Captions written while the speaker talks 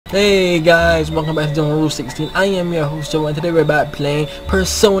Hey guys, welcome back to Rule 16. I am your host Joe, and today we're back playing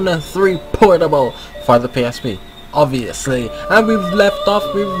Persona 3 Portable for the PSP, obviously. And we've left off,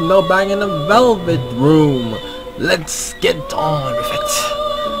 we've now back in the Velvet Room. Let's get on with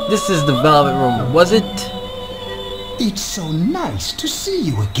it. This is the Velvet Room, was it? It's so nice to see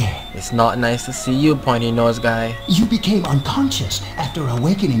you again. It's not nice to see you, pointy nose guy. You became unconscious after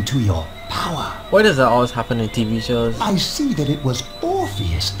awakening to your power. Why does that always happen in TV shows? I see that it was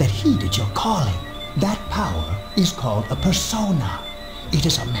Orpheus that heeded your calling. That power is called a persona. It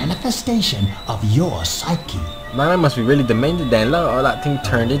is a manifestation of your psyche. Man, I must be really demented then. Look, all that thing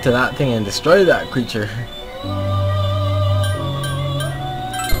turned into that thing and destroyed that creature.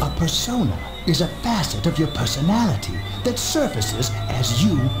 A persona is a facet of your personality that surfaces as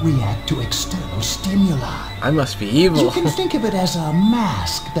you react to external stimuli. I must be evil. You can think of it as a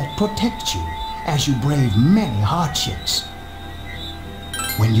mask that protects you as you brave many hardships.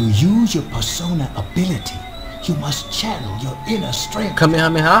 When you use your persona ability, you must channel your inner strength.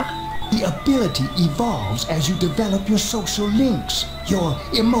 Kamehameha? The ability evolves as you develop your social links, your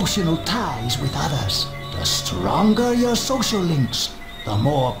emotional ties with others. The stronger your social links, the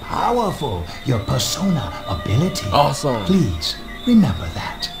more powerful your persona ability. Awesome. Please remember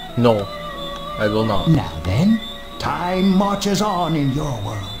that. No, I will not. Now then, time marches on in your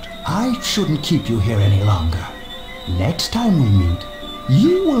world. I shouldn't keep you here any longer. Next time we meet,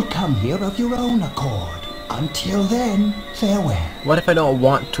 you will come here of your own accord. Until then, farewell. What if I don't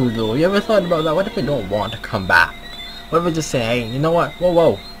want to though? You ever thought about that? What if I don't want to come back? What if I just say, hey, you know what?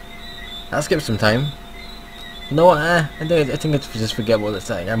 Whoa. I'll skip some time. You know what? I think it's just forget what it's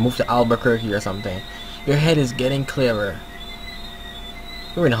like. I moved to Albuquerque or something. Your head is getting clearer.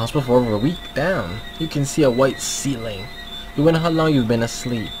 You were in the hospital for over a week. Damn. You can see a white ceiling. You wonder how long you've been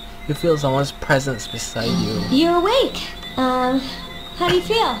asleep. You feel someone's presence beside you. You're awake. How do you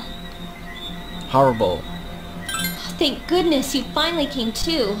feel? Horrible. Thank goodness you finally came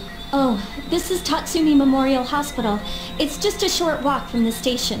to. Oh, this is Tatsumi Memorial Hospital. It's just a short walk from the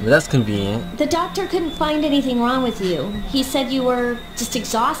station. But that's convenient. The doctor couldn't find anything wrong with you. He said you were just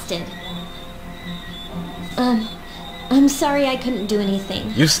exhausted. I'm sorry I couldn't do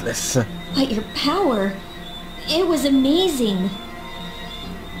anything. Useless. But your power, it was amazing.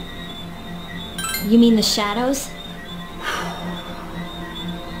 You mean the shadows?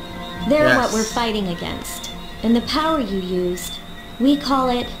 They're Yes. what we're fighting against. And the power you used, we call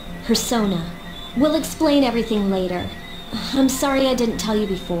it persona. We'll explain everything later. I'm sorry I didn't tell you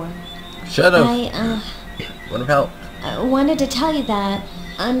before. Shut up. I Would have helped. wanted to tell you that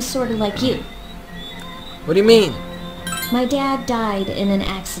I'm sort of like you. What do you mean? My dad died in an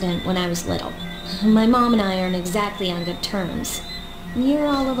accident when I was little. My mom and I aren't exactly on good terms. You're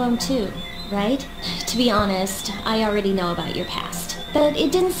all alone too, right? To be honest, I already know about your past. But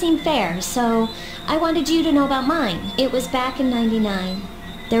it didn't seem fair, so I wanted you to know about mine. It was back in '99.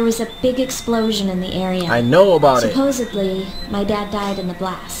 There was a big explosion in the area. I know about it. Supposedly, my dad died in the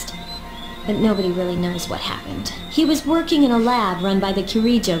blast. But nobody really knows what happened. He was working in a lab run by the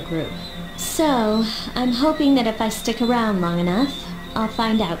Kirijo group. So, I'm hoping that if I stick around long enough, I'll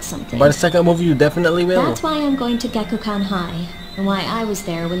find out something. By the second movie, you definitely will. That's why I'm going to Gekukan High, and why I was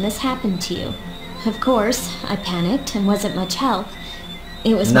there when this happened to you. Of course, I panicked and wasn't much help.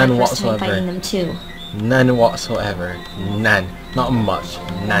 It was None my first time whatsoever. fighting them too. None whatsoever. None. Not much.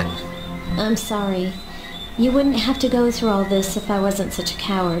 None. I'm sorry. You wouldn't have to go through all this if I wasn't such a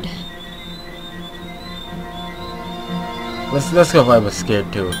coward. Let's go if I was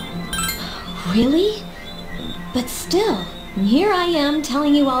scared too. Really? But still, here I am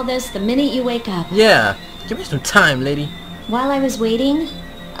telling you all this the minute you wake up. Yeah. Give me some time, lady. While I was waiting,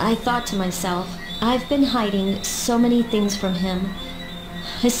 I thought to myself, I've been hiding so many things from him.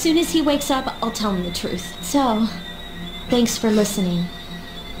 As soon as he wakes up, I'll tell him the truth. So, thanks for listening.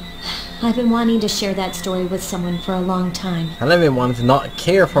 I've been wanting to share that story with someone for a long time. I've been wanting to not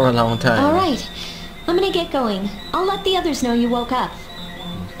care for a long time. Alright, I'm gonna get going. I'll let the others know you woke up.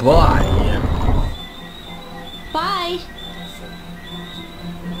 Bye. Bye!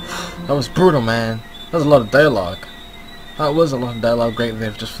 That was brutal, man. That was a lot of dialogue. That was a lot of dialogue. Great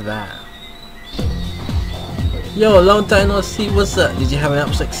there just for that. Yo, long time no see. What's up? Did you have an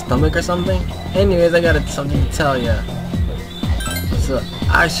upset stomach or something? Anyways, I got something to tell ya. So,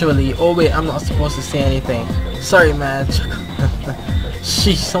 actually, oh wait, I'm not supposed to say anything. Sorry, man.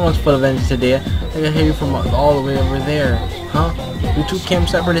 Sheesh, someone's full of energy today. I can hear you from all the way over there. Huh? You two came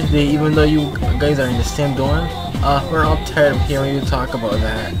separate today, even though you guys are in the same dorm? We're all tired of hearing you talk about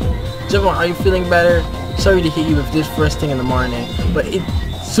that. Javon, are you feeling better? Sorry to hit you with this first thing in the morning, but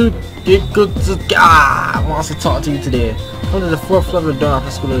it's wants to talk to you today. Come to the 4th floor of the door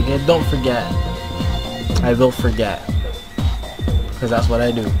after school again. Don't forget. I will forget. Because that's what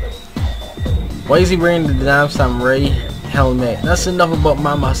I do. Why is he wearing the damn samurai helmet? That's enough about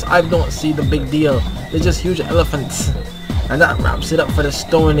mamas. I don't see the big deal. They're just huge elephants. And that wraps it up for the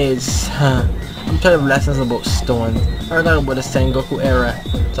Stone Age. I'm tired of lessons about stones. I heard about the Sengoku era.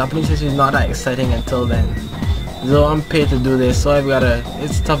 Japanese history is not that exciting until then. So I'm paid to do this, so I've gotta.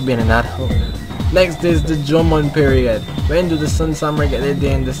 It's tough being an adult. Next is the Jomon period. When do the Sun Samurai get their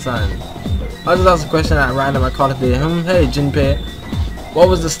day in the sun? I just asked a question at random. I called it the hey Junpei. What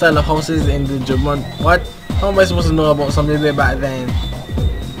was the style of houses in the Jomon? What? How am I supposed to know about something way back then?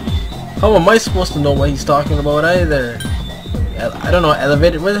 How am I supposed to know what he's talking about either? I don't know,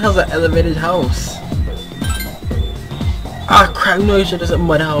 elevated? Where the hell's an elevated house? Ah crap, no you should have said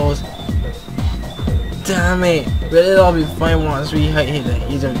mud house. Damn it. But it'll all be fine once we hit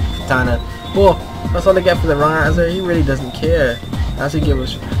the Asian katana. Oh, that's all I get for the wrong answer. He really doesn't care. That's what he gave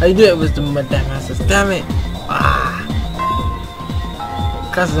us. I knew it was the mud damn answers. Damn it. Ah.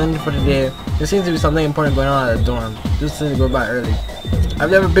 Class is ended for the day. There seems to be something important going on at the dorm. Just to go back early.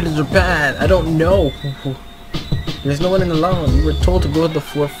 I've never been to Japan. I don't know. There's no one in the lounge. We were told to go to the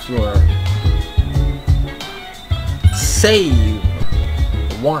 4th floor. Save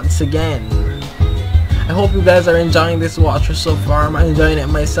once again. I hope you guys are enjoying this watcher so far. I'm enjoying it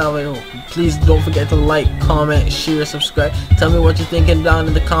myself. Please don't forget to like, comment, share, subscribe. Tell me what you're thinking down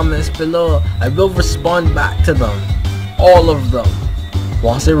in the comments below. I will respond back to them. All of them.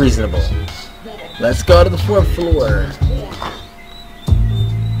 Once they're reasonable. Let's go to the 4th floor.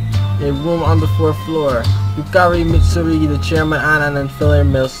 A room on the 4th floor. Yukari, Mitsuri, the chairman, and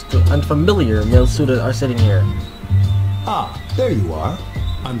unfamiliar male students are sitting here. Ah, there you are.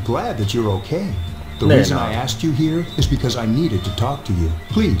 I'm glad that you're okay. The reason I asked you here is because I needed to talk to you.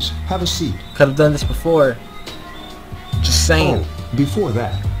 Please, have a seat. Could have done this before. Just saying. Oh, before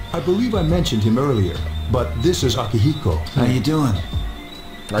that, I believe I mentioned him earlier, but this is Akihiko. How you doing?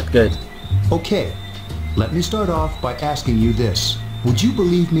 Not good. Okay, let me start off by asking you this. Would you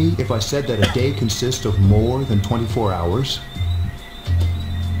believe me if I said that a day consists of more than 24 hours?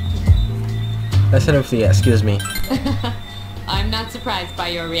 That's enough, yeah, excuse me. I'm not surprised by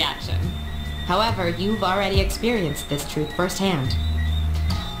your reaction. However, you've already experienced this truth firsthand.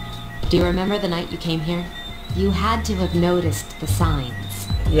 Do you remember the night you came here? You had to have noticed the signs.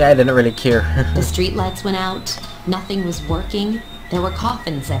 Yeah, I didn't really care. The street lights went out, nothing was working, there were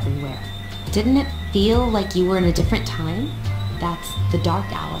coffins everywhere. Didn't it feel like you were in a different time? That's the dark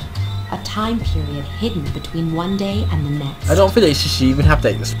hour. A time period hidden between one day and the next. I don't feel like she should even have to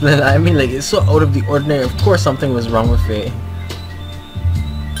explain it. I mean, like, it's so out of the ordinary. Of course something was wrong with it.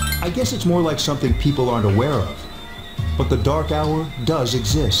 I guess it's more like something people aren't aware of. But the dark hour does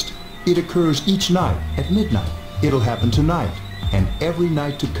exist. It occurs each night at midnight. It'll happen tonight and every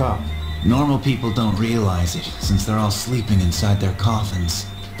night to come. Normal people don't realize it, since they're all sleeping inside their coffins.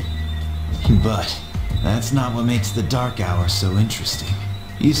 But that's not what makes the dark hour so interesting.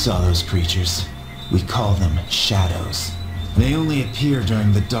 You saw those creatures. We call them shadows. They only appear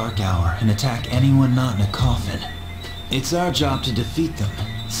during the dark hour and attack anyone not in a coffin. It's our job to defeat them.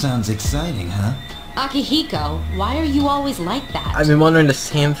 Sounds exciting, huh? Akihiko, why are you always like that? I've been wondering the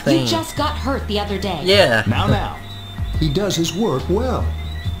same thing. You just got hurt the other day. Yeah. Now. He does his work well.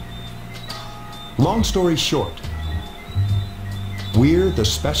 Long story short, we're the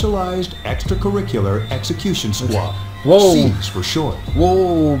Specialized Extracurricular Execution Squad. Whoa. C's for short.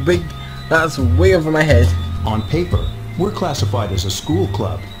 Whoa, big. That's way over my head. On paper, we're classified as a school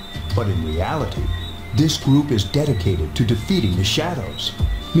club. But in reality, this group is dedicated to defeating the shadows.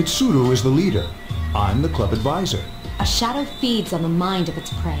 Mitsuru is the leader. I'm the club advisor. A shadow feeds on the mind of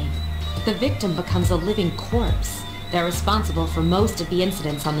its prey. The victim becomes a living corpse. They're responsible for most of the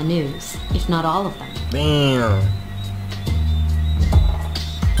incidents on the news, if not all of them. Damn.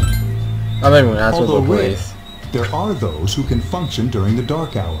 I mean, that's what Although the rare, place. there are those who can function during the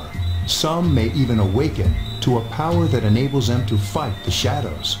dark hour. Some may even awaken to a power that enables them to fight the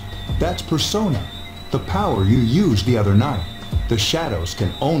shadows. That's persona, the power you used the other night. The shadows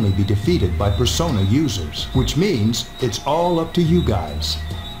can only be defeated by persona users, which means it's all up to you guys.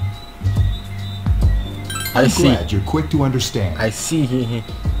 I'm glad you're quick to understand. I see.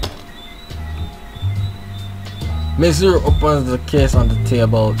 Mitsuru opens the case on the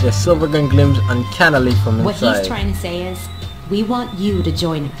table. The silver gun gleams uncannily from inside. What he's trying to say is, we want you to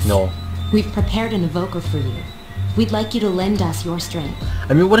join us. No. We've prepared an evoker for you. We'd like you to lend us your strength.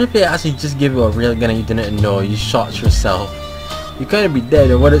 I mean, what if they actually just give you a real gun and you didn't know? You shot yourself. You couldn't be dead,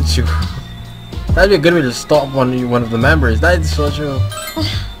 or wouldn't you? That'd be a good way to stop one of the members. That's so true.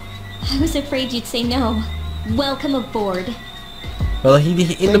 I was afraid you'd say no. Welcome aboard. Well, in the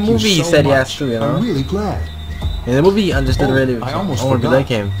Thank movie you he so said much. yes to, you know. I'm really glad. In the movie he understood already. I almost be forgot like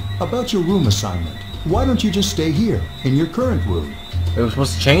him. about your room assignment. Why don't you just stay here in your current room? It was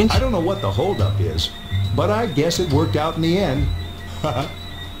supposed to change? I don't know what the holdup is, but I guess it worked out in the end.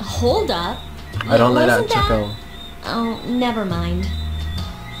 Hold up. I don't like that Wasn't chuckle. Oh, never mind.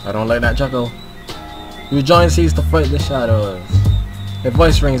 I don't like that chuckle. You join sees to fight the shadows. A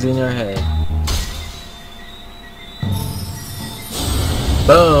voice rings in your head.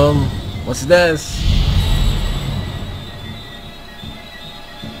 Boom! What's this?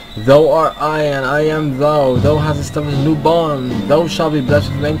 Thou art I and I am thou. Thou hast established a new bond. Thou shalt be blessed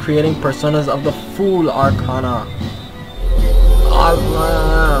with men creating personas of the Fool Arcana.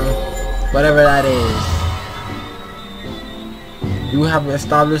 Whatever that is. You have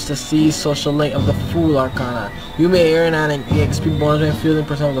established the C social link of the Fool Arcana. You may earn an EXP bonus when fielding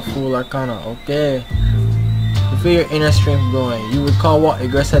persona of the Fool Arcana. Okay. You feel your inner strength growing. You recall what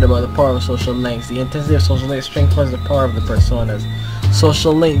Igor said about the power of social links. The intensity of social links strengthens the power of the personas.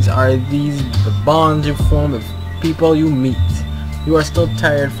 Social links are the bonds you form with people you meet. You are still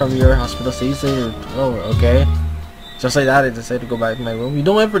tired from your hospital, so you say, oh, okay. Just like that, I decided to go back to my room. You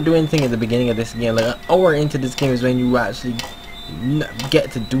don't ever do anything at the beginning of this game. Like an hour into this game is when you actually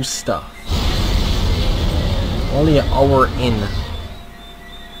get to do stuff. Only an hour in.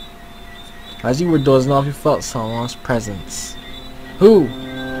 As you were dozing off, you felt someone's presence. Who?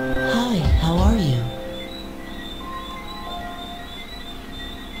 Hi, how are you?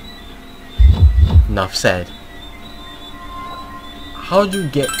 Enough said. How'd you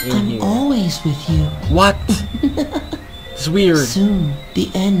get in I'm here? always with you. What? It's weird. Soon, the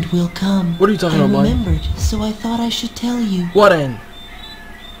end will come. What are you talking I about, buddy? remembered, so I thought I should tell you. What end?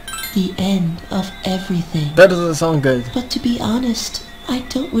 The end of everything. That doesn't sound good. But to be honest, I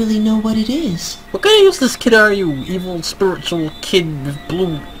don't really know what it is. What kind of useless kid are you? Evil spiritual kid with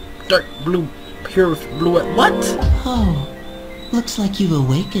blue, dark blue, pure blue. What? Oh, looks like you've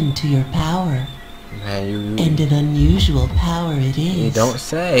awakened to your power. Man, you And an unusual power it is. you don't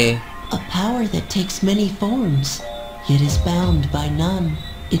say. A power that takes many forms, yet is bound by none.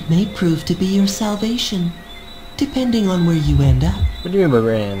 It may prove to be your salvation, depending on where you end up. What do you mean by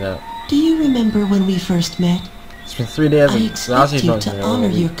bringing that? Do you remember when we first met? It's been 3 days. I expect you to honor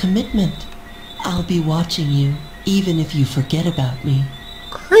your commitment. I'll be watching you, even if you forget about me.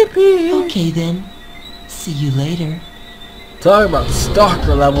 Creepy. Okay then. See you later. Talk about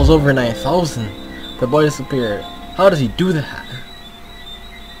stalker levels over 9,000. The boy disappeared. How does he do that?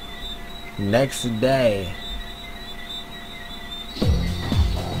 Next day.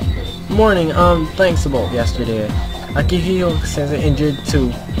 Morning, thanks about yesterday. Akihiro says I injured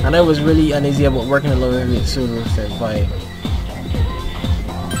too, and I was really uneasy about working alone with Suru said bye.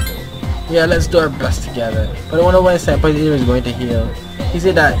 Yeah, let's do our best together. But I wonder why Senpai was going to heal. He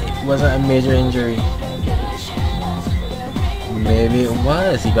said that it wasn't a major injury. Maybe it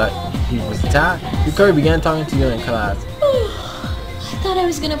was. He was attacked. Yukari began talking to you in class. I thought I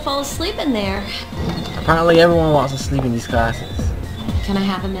was gonna fall asleep in there. Apparently everyone wants to sleep in these classes. Can I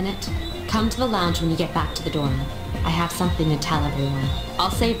have a minute? Come to the lounge when you get back to the dorm. I have something to tell everyone.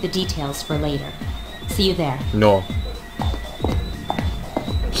 I'll save the details for later. See you there. No.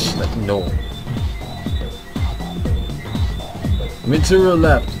 Like, no. Mitsuru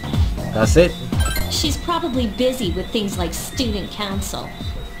left. That's it? She's probably busy with things like student council.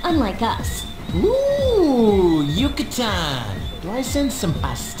 Unlike us. Ooh, Yucatan. Do I sense some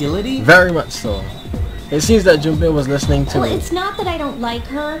hostility? Very much so. It seems that Junpei was listening to Well, it's not that I don't like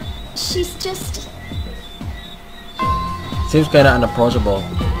her. She's just... Seems kinda unapproachable.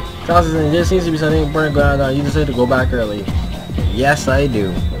 Classes, and there seems to be something important going on. You decided to go back early. Yes, I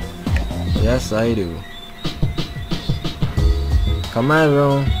do. Yes, I do. Come on,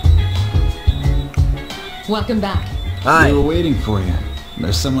 room. Welcome back. Hi. We were waiting for you.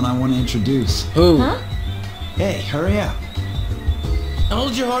 There's someone I want to introduce. Who? Huh? Hey, hurry up.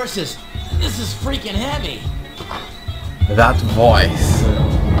 Hold your horses. This is freaking heavy. That voice.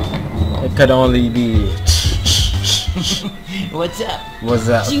 It could only be. What's up? What's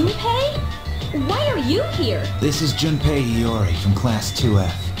that? Junpei? Why are you here? This is Junpei Iori from Class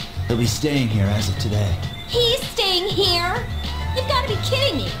 2F. He'll be staying here as of today. He's staying here? You've got to be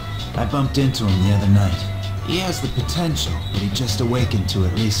kidding me. I bumped into him the other night. He has the potential, but he just awakened to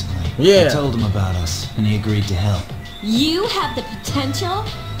it recently. Yeah. I told him about us, and he agreed to help. You have the potential?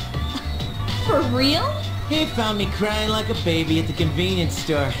 For real? He found me crying like a baby at the convenience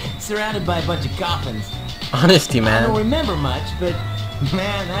store, surrounded by a bunch of coffins. Honesty, I don't man. remember much, but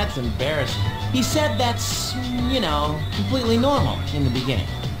Man, that's embarrassing. He said that's, you know, completely normal in the beginning.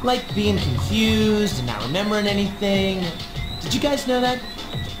 Like being confused and not remembering anything. Did you guys know that?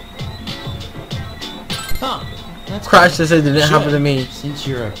 Huh. That's Crash just said it didn't Should, happen to me. Since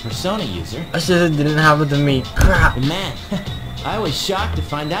you're a Persona user. I just said it didn't happen to me. Crap. But man, I was shocked to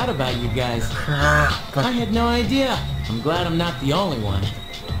find out about you guys. Crap. I had no idea. I'm glad I'm not the only one.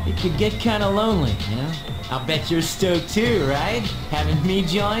 It could get kind of lonely, you know? I'll bet you're stoked too, right? Having me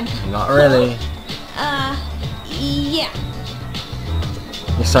join? Not really. Yeah.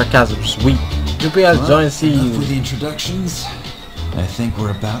 Your sarcasm's weak. Junpei has joined Enough CU. with the introductions. I think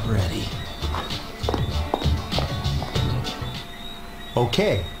we're about ready.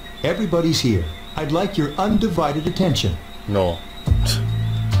 Okay, everybody's here. I'd like your undivided attention. No.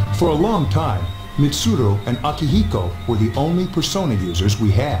 For a long time, Mitsuru and Akihiko were the only Persona users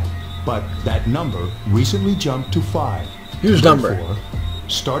we had. But that number recently jumped to 5. Huge number. Therefore,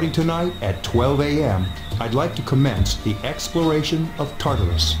 starting tonight at 12 a.m., I'd like to commence the exploration of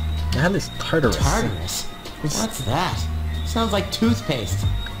Tartarus. I had this Tartarus. Tartarus? What's that? Sounds like toothpaste.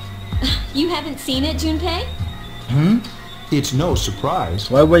 You haven't seen it, Junpei? It's no surprise,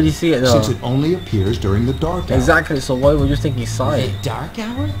 Why would you see it though? since it only appears during the dark hour. Exactly, so why would you think he saw The it? dark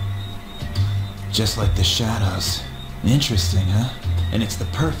hour? Just like the shadows. Interesting, huh? And it's the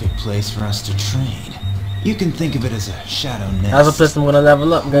perfect place for us to train. You can think of it as a shadow nest. That's a place I'm gonna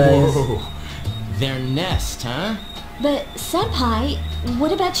level up, guys. Whoa. Their nest, huh? But, Senpai,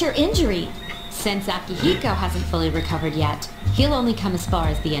 what about your injury? Since Akihiko hasn't fully recovered yet, he'll only come as far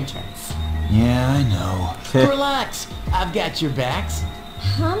as the entrance. Yeah, I know. Relax. I've got your backs.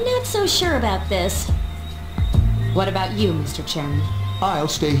 I'm not so sure about this. What about you, Mr. Chairman? I'll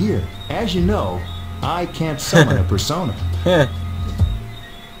stay here. As you know, I can't summon a Persona.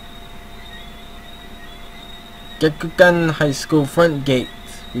 Gekukan High School front gate.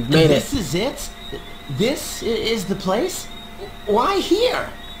 We've made This it. is it? This is the place? Why here?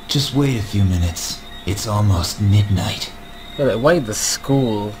 Just wait a few minutes. It's almost midnight. Yeah, like, why the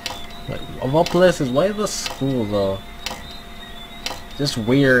school? Like, of all places, why the school though? Just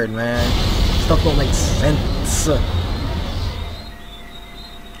weird, man. Stuff don't make sense.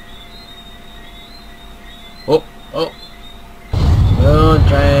 Oh, oh. Oh,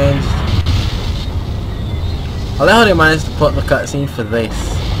 trains. I like how they managed to put the cutscene for this.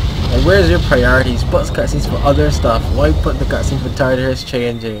 Like, where's your priorities? Put cutscenes for other stuff. Why put the cutscene for Tartarus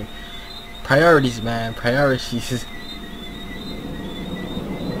changing? Priorities, man. Priorities.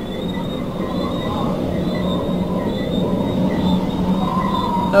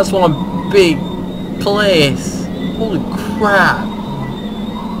 That's one big place. Holy crap.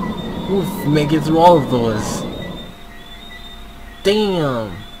 Oof, make it through all of those.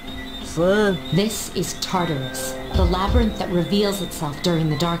 Damn. Son. This is Tartarus, the labyrinth that reveals itself during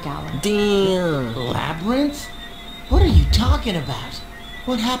the dark hour. Damn. Labyrinth? What are you talking about?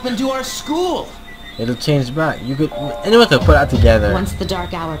 What happened to our school? It'll change back. You could, anyone could put that together. Once the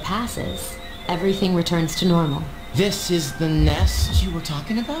dark hour passes, everything returns to normal. This is the nest you were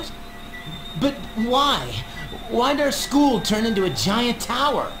talking about? But why? Why'd our school turn into a giant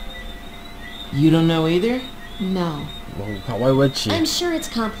tower? You don't know either? No. Well, why would she? I'm sure it's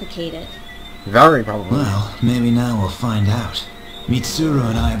complicated. Very probably. Well, maybe now we'll find out. Mitsuru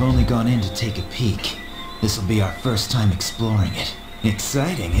and I have only gone in to take a peek. This'll be our first time exploring it.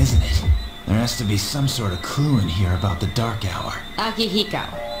 Exciting, isn't it? There has to be some sort of clue in here about the dark hour. Akihiko,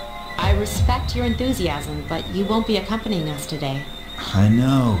 I respect your enthusiasm, but you won't be accompanying us today. I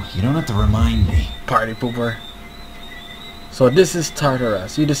know, you don't have to remind me. Party pooper. So this is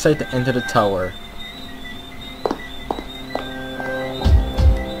Tartarus. You decide to enter the tower.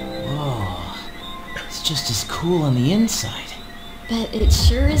 Whoa. It's just as cool on the inside. But it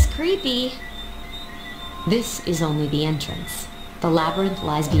sure is creepy. This is only the entrance. The labyrinth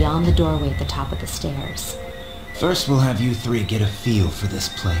lies beyond the doorway at the top of the stairs. First we'll have you three get a feel for this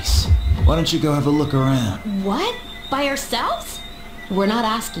place. Why don't you go have a look around? What? By ourselves? We're not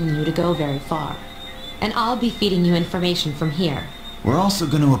asking you to go very far. And I'll be feeding you information from here. We're also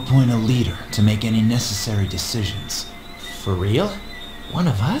going to appoint a leader to make any necessary decisions. For real? One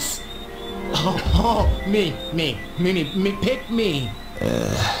of us? Oh, me, pick me.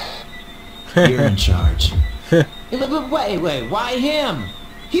 You're in charge. But wait, why him?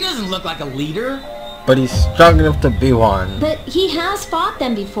 He doesn't look like a leader. But he's strong enough to be one. But he has fought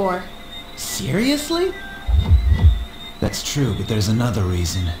them before. Seriously? That's true, but there's another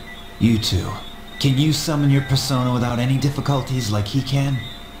reason. You two. Can you summon your persona without any difficulties like he can?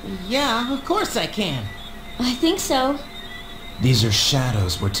 Yeah, of course I can. I think so. These are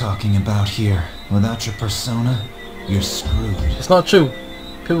shadows we're talking about here. Without your persona, you're screwed. It's not true.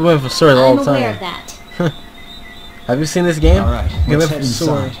 People win for swords all I'm the time. aware of that. Have you seen this game? Alright, You let's win head for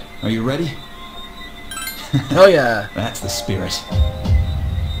sword. inside. Are you ready? Oh yeah. That's the spirit.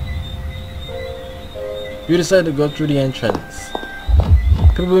 You decided to go through the entrance.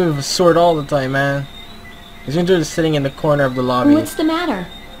 People win for sword all the time, man. These are just sitting in the corner of the lobby. What's the matter?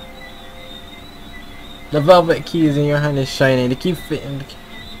 The velvet keys in your hand is shining. They keep fitting.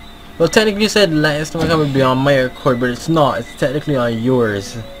 Well, technically you said last time I would be on my accord, but it's not. It's technically on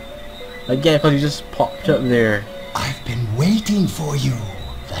yours. Again, because you just popped up there. I've been waiting for you.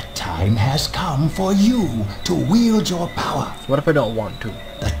 The time has come for you to wield your power. What if I don't want to?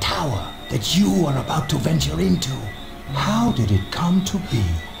 The tower that you are about to venture into. How did it come to be?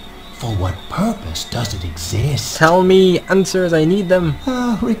 For what purpose does it exist? Tell me answers. I need them.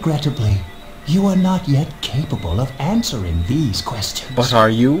 Regrettably, you are not yet capable of answering these questions. But are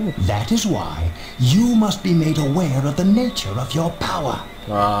you? That is why you must be made aware of the nature of your power.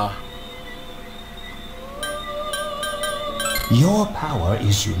 Your power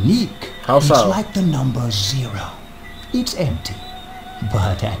is unique. How so? It's like the number 0. It's empty,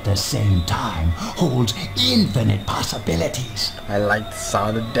 but at the same time holds infinite possibilities. I like the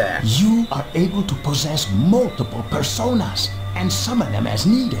sound of that. You are able to possess multiple personas and summon them as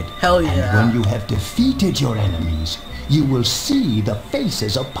needed. Hell yeah. And when you have defeated your enemies, you will see the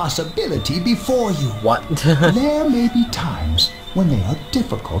faces of possibility before you. What? There may be times when they are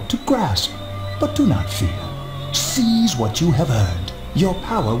difficult to grasp, but do not fear. Seize what you have earned. Your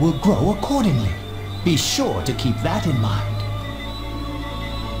power will grow accordingly. Be sure to keep that in mind.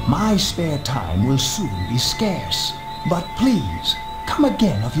 My spare time will soon be scarce, but please, come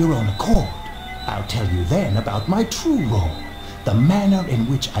again of your own accord. I'll tell you then about my true role, the manner in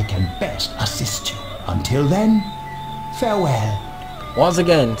which I can best assist you. Until then, farewell. Once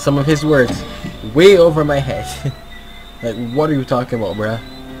again, some of his words way over my head. Like, what are you talking about,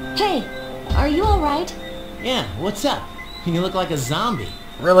 bruh? Hey, are you alright? Yeah, what's up? You look like a zombie.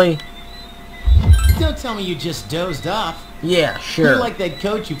 Really? Don't tell me you just dozed off. Yeah, sure. You're like that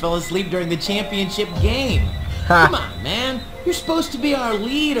coach who fell asleep during the championship game. Ha. Come on, man. You're supposed to be our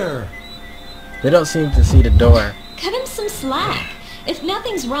leader. They don't seem to see the door. Cut him some slack. If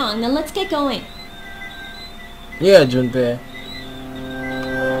nothing's wrong, then let's get going. Yeah, Junpei.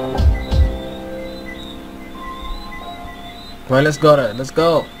 Well, let's go to. Let's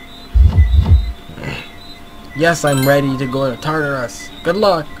go. Yes, I'm ready to go to Tartarus. Good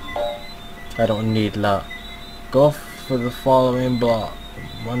luck. I don't need luck. Go for the following block.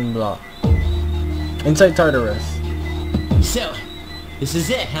 1 block. Inside Tartarus. So, this is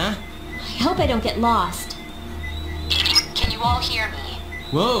it, huh? I hope I don't get lost. Can you all hear me?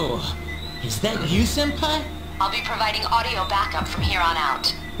 Whoa. Is that you, Senpai? I'll be providing audio backup from here on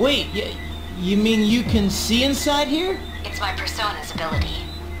out. Wait, you mean you can see inside here? It's my persona's ability.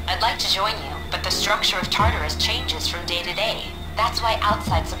 I'd like to join you, but the structure of Tartarus changes from day to day. That's why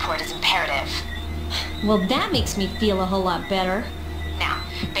outside support is imperative. Well, that makes me feel a whole lot better. Now,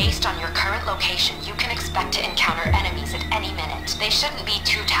 based on your current location, you can expect to encounter enemies at any minute. They shouldn't be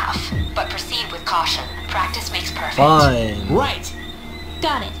too tough, but proceed with caution. Practice makes perfect. Fine. Right.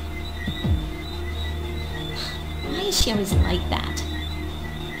 Got it. Why is she always like that?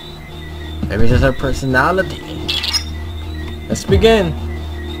 Maybe just her personality. Let's begin.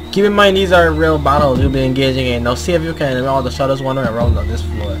 Keep in mind these are real battles you'll be engaging in. Now see if you can all the shadows wandering around on this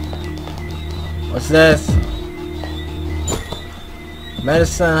floor. What's this?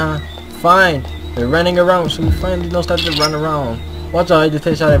 Medicine, huh? Fine. They're running around, so we finally don't start to run around. Watch out, I just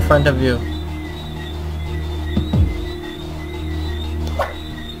take a shot in front of you.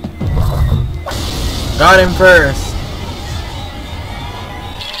 Got him first.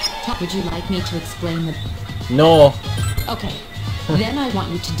 Would you like me to explain the... No. Okay. Then I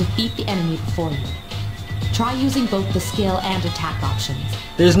want you to defeat the enemy before you. Try using both the skill and attack options.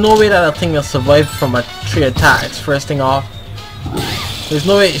 There's no way that thing will survive from 3 attacks, first thing off. There's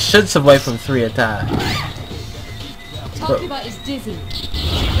no way it should survive from 3 attacks. Talking about is dizzy.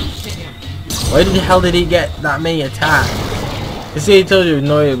 Why the hell did he get that many attacks? You see, he told you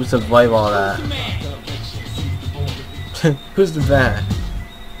no way it would survive all that. Who's the van?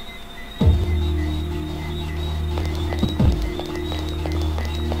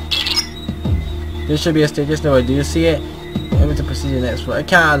 There should be a staircase nowhere. Do you see it? Able to proceed to the next floor. I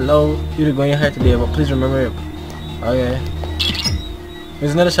can't allow you to go in here today, but please remember it. Okay.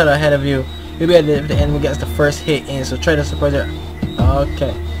 There's another shadow ahead of you. You'll be at the end when it gets the first hit in, so try to support your...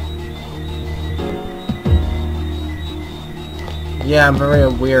 Okay. Yeah, I'm very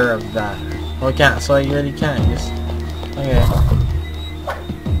aware of that. Oh, I can't, so I really can't. Just... Okay.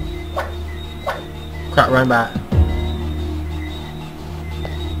 Crap, run back.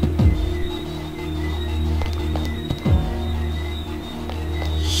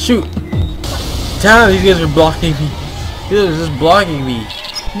 Shoot! Damn, these guys are blocking me. These guys are just blocking me.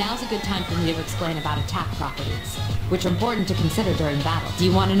 Now's a good time for me to explain about attack properties, which are important to consider during battle. Do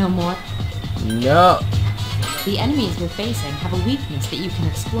you want to know more? No. The enemies you're facing have a weakness that you can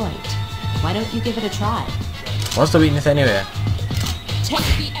exploit. Why don't you give it a try? What's the weakness anyway? Take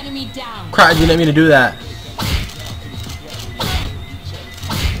the enemy down! Crap, you didn't let me to do that.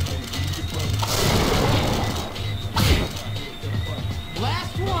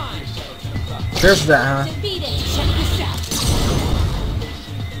 Last one! There's that, huh? Defeat it! Check this out!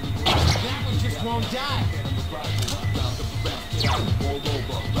 That one just won't die!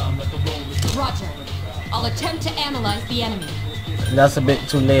 Roger. I'll attempt to analyze the enemy. That's a bit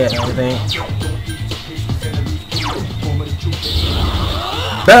too late, I think.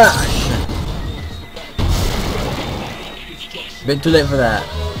 Bash! Bit too late for that.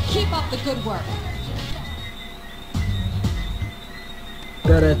 Keep up the good work.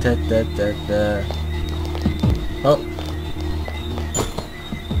 Da da da da da da. Oh.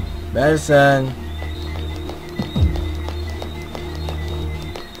 Medicine.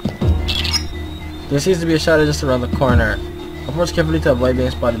 There seems to be a shadow just around the corner. Approach carefully to avoid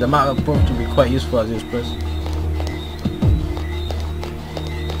being spotted. The map will prove to be quite useful as this person.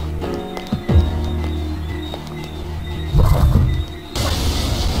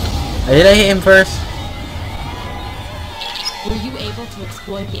 Did I hit him first? Were you able to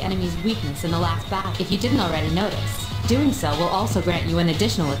exploit the enemy's weakness in the last battle? If you didn't already notice, doing so will also grant you an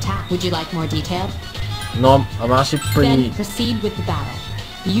additional attack. Would you like more detail? No, I'm actually pretty... Then proceed with the battle.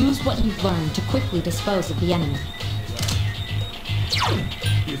 Use what you've learned to quickly dispose of the enemy.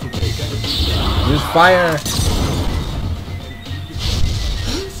 Use fire!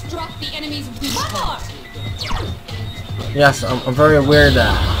 You struck the enemy's weak point. Yes, I'm very aware of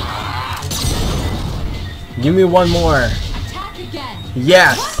that. Give me one more. Attack again.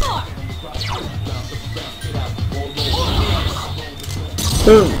 Yes! One more.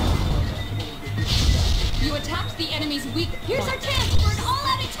 Boom! You attacked the enemy's weak. Here's our chance for an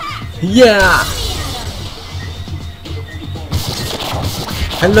all-out attack. Yeah!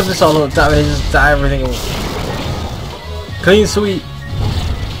 I love this all the time. They just die everything. Clean sweep.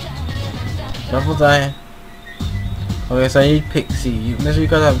 Double die. Okay, so I need Pixie. You misery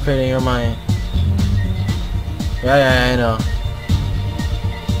because I'm fading your mind. Yeah, I know.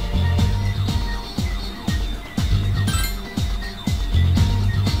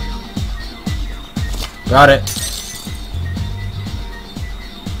 Got it.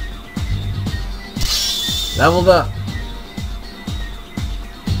 Leveled up.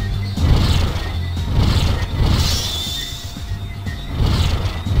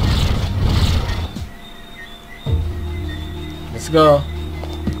 Let's go.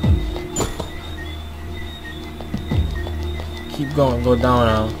 Keep going, go down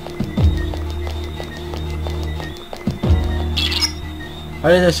now. How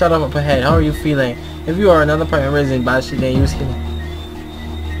did it shut up ahead? How are you feeling? If you are another party member is in bad shape, then you can...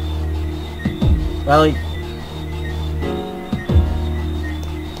 Well,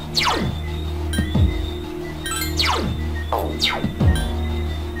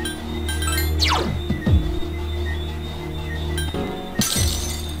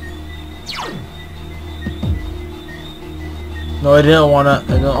 no, I didn't wanna.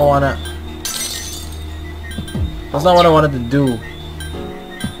 I don't wanna. That's not what I wanted to do.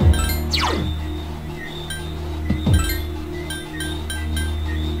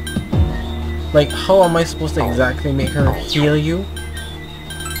 Like, how am I supposed to exactly make her heal you?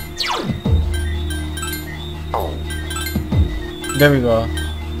 There we go.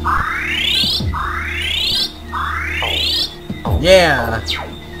 Yeah!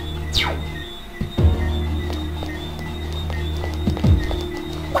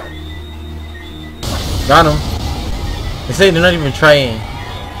 Got him. They say they're not even trying.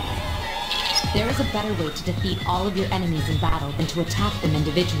 There is a better way to defeat all of your enemies in battle than to attack them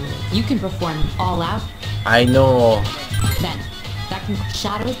individually. You can perform all out. I know. Then, that can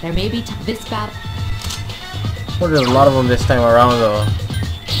shadows. There may be this battle. Well, there's a lot of them this time around though.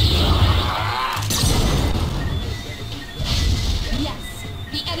 Yes,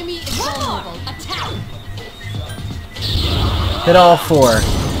 the enemy is vulnerable. Attack. Hit all four.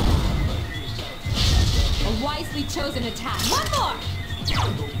 A wisely chosen attack. One more.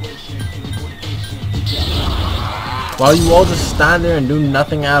 While you all just stand there and do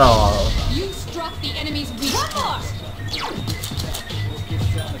nothing at all. You struck the enemy's weak point.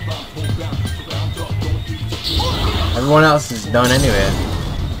 Everyone else is done anyway.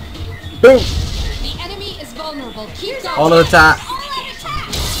 Boom! The enemy is vulnerable. Here's All of the top.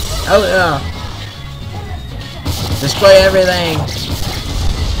 Oh yeah. Destroy everything.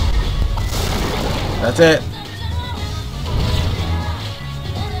 That's it.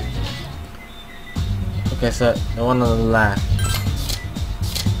 Okay, so the one on the left.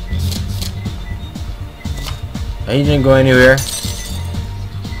 He didn't go anywhere.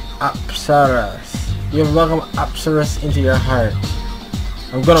 Apsaras. You have welcomed Apsaras into your heart.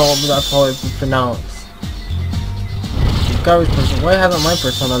 I'm gonna hope that's how it's pronounced. Why hasn't my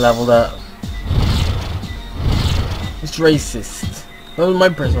persona leveled up? It's racist. That was my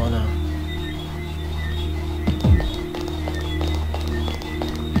persona.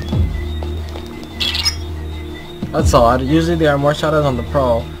 That's odd. Usually there are more shadows on the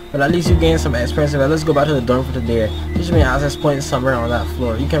Pro, but at least you gain some experience. Let's go back to the dorm for today. There should be an access point somewhere on that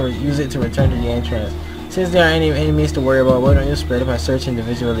floor. You can use it to return to the entrance. Since there aren't any enemies to worry about, why don't you split up and search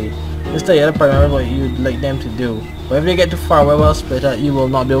individually? Just tell the other part, remember what you'd like them to do. But if they get too far, well split up, you will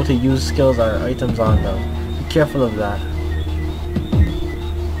not be able to use skills or items on them. Be careful of that.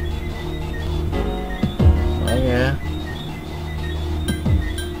 Oh yeah.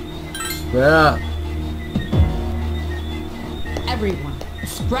 Split up. Everyone,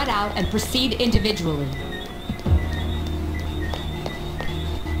 spread out and proceed individually.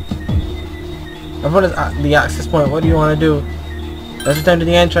 Everyone is at the access point. What do you want to do? Let's return to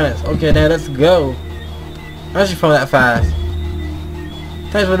the entrance. Okay, then let's go. How's she from that fast?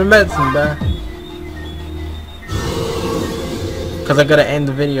 Thanks for the medicine, bruh. Cause I gotta end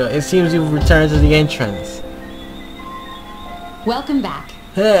the video. It seems you've returned to the entrance. Welcome back.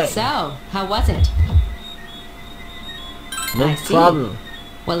 Hey. So, how was it? No I see. problem.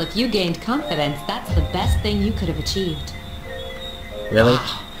 Well, if you gained confidence, that's the best thing you could have achieved. Really?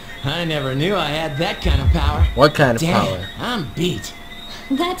 Wow. I never knew I had that kind of power. What kind of Damn, power? I'm beat.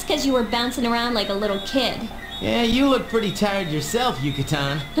 That's because you were bouncing around like a little kid. Yeah, you look pretty tired yourself,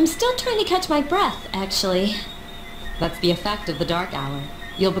 Yucatan. I'm still trying to catch my breath, actually. That's the effect of the dark hour.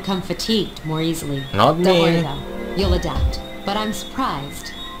 You'll become fatigued more easily. Not me. Don't worry though. You'll adapt. But I'm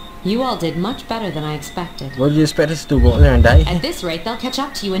surprised. You all did much better than I expected. What do you expect us to do? Go there and die? At this rate, they'll catch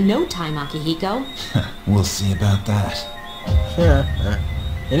up to you in no time, Akihiko. We'll see about that. Yeah.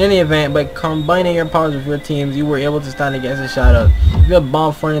 In any event, by combining your powers with your teams, you were able to stand against the shadows. You feel a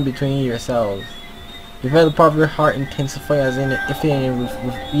bond forming between yourselves. You feel the part of your heart intensify as in if in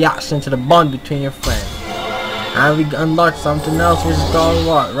reaction to the bond between your friends. And we unlocked something else, which is called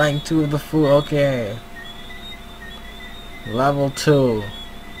what? Rank 2 of the food. Okay. Level 2.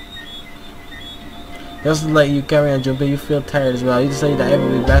 Just to let you carry on, Junpei, you feel tired as well. You decide that it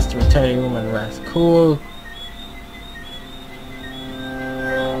would be best to return to your room and rest. Cool.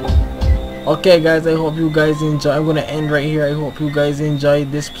 Okay guys, I hope you guys enjoy. I'm gonna end right here. I hope you guys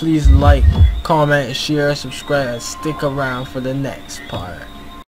enjoyed this. Please like, comment, share, subscribe, and stick around for the next part.